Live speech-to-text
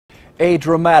A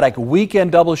dramatic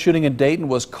weekend double shooting in Dayton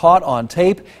was caught on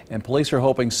tape, and police are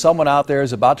hoping someone out there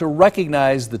is about to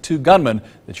recognize the two gunmen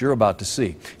that you're about to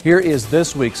see. Here is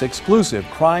this week's exclusive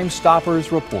Crime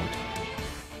Stoppers report.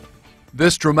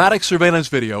 This dramatic surveillance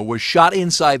video was shot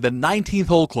inside the 19th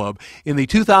Hole Club in the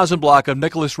 2000 block of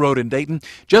Nicholas Road in Dayton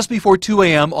just before 2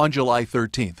 a.m. on July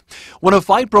 13th. When a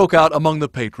fight broke out among the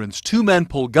patrons, two men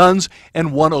pulled guns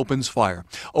and one opens fire.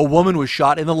 A woman was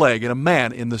shot in the leg and a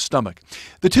man in the stomach.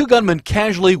 The two gunmen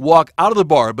casually walk out of the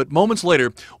bar, but moments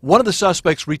later, one of the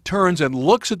suspects returns and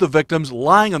looks at the victims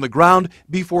lying on the ground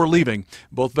before leaving.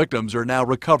 Both victims are now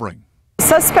recovering.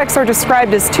 Suspects are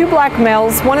described as two black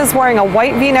males. One is wearing a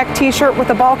white V-neck t-shirt with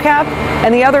a ball cap,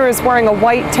 and the other is wearing a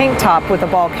white tank top with a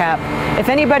ball cap. If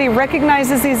anybody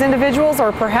recognizes these individuals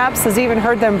or perhaps has even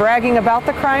heard them bragging about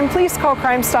the crime, please call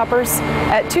Crime Stoppers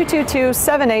at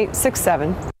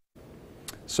 222-7867.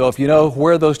 So if you know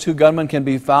where those two gunmen can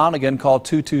be found, again, call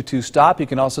 222-STOP. You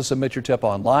can also submit your tip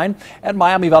online at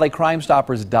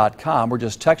MiamiValleyCrimeStoppers.com or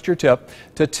just text your tip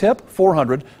to tip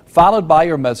 400, followed by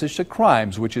your message to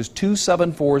crimes, which is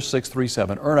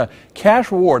 274637. Earn a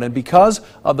cash reward, and because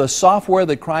of the software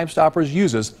that Crime Stoppers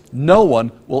uses, no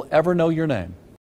one will ever know your name.